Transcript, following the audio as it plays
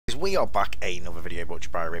we are back another video brought to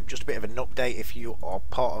you by Rib. Just a bit of an update. If you are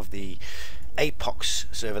part of the Apocz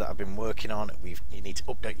server that I've been working on, you need to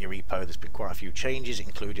update your repo. There's been quite a few changes,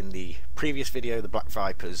 including the previous video, the Black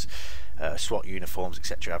Vipers, SWAT uniforms,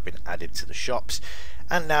 etc. have been added to the shops,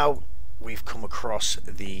 and now we've come across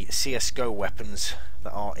the Csgo weapons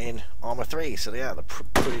that are in ARMA3. So yeah,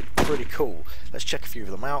 they're pretty cool. Let's check a few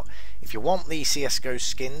of them out. If you want the Csgo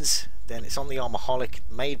skins, then it's on the Armaholic,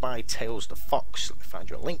 made by Tails the Fox. Let me find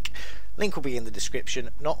you a link. Link will be in the description.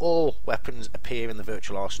 Not all weapons appear in the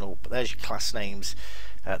virtual arsenal, but there's your class names.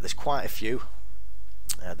 There's quite a few.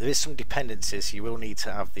 There is some dependencies, so you will need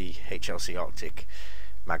to have the HLC Arctic,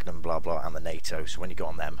 Magnum, blah blah, and the NATO. So when you go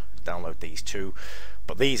on them, download these two.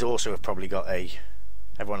 But these also have probably got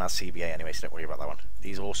everyone has CBA anyway, so don't worry about that one.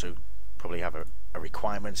 These also probably have a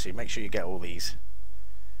requirement, so you make sure you get all these,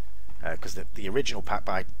 because the original pack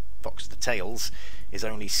by Fox the Tails is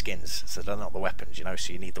only skins, so they're not the weapons, you know,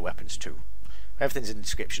 so you need the weapons too. Everything's in the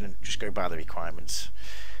description, and just go by the requirements.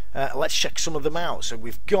 Let's check some of them out. So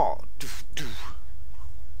we've got,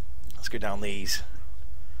 let's go down these.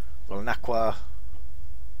 Well, Aqua,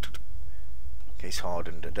 Case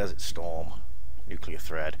Hardened, Desert Storm, Nuclear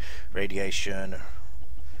Thread, Radiation.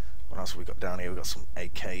 What else have we got down here? We've got some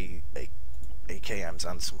AKMs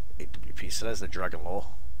and some AWP. So there's the Dragon Law.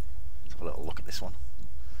 Let's have a little look at this one.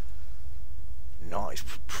 Nice,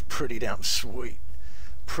 pretty damn sweet.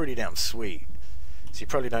 Pretty damn sweet. So you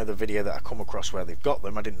probably know the video that I come across where they've got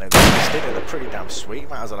them. I didn't know they existed. They're pretty damn sweet.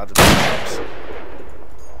 Might as well add them to the shops.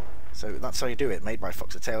 So that's how you do it. Made by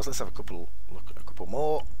Fox the Tails. Let's have a couple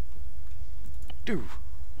more. Where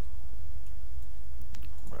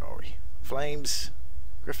are we? Flames,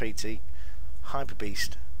 Graffiti, Hyper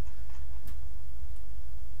Beast.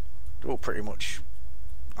 They're all pretty much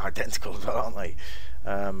identical as well, aren't they?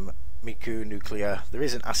 Miku, Nuclear, there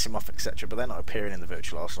is an Asimov, etc., but they're not appearing in the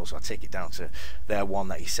virtual arsenal, so I take it down to their one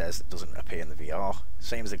that he says that doesn't appear in the VR.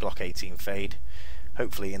 Same as the Glock 18 Fade.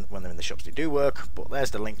 Hopefully when they're in the shops they do work, but there's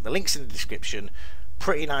the link. The link's in the description.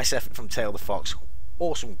 Pretty nice effort from Tail the Fox.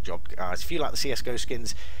 Awesome job, guys. If you like the CSGO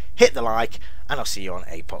skins, hit the like, and I'll see you on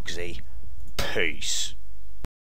Apocz. Peace.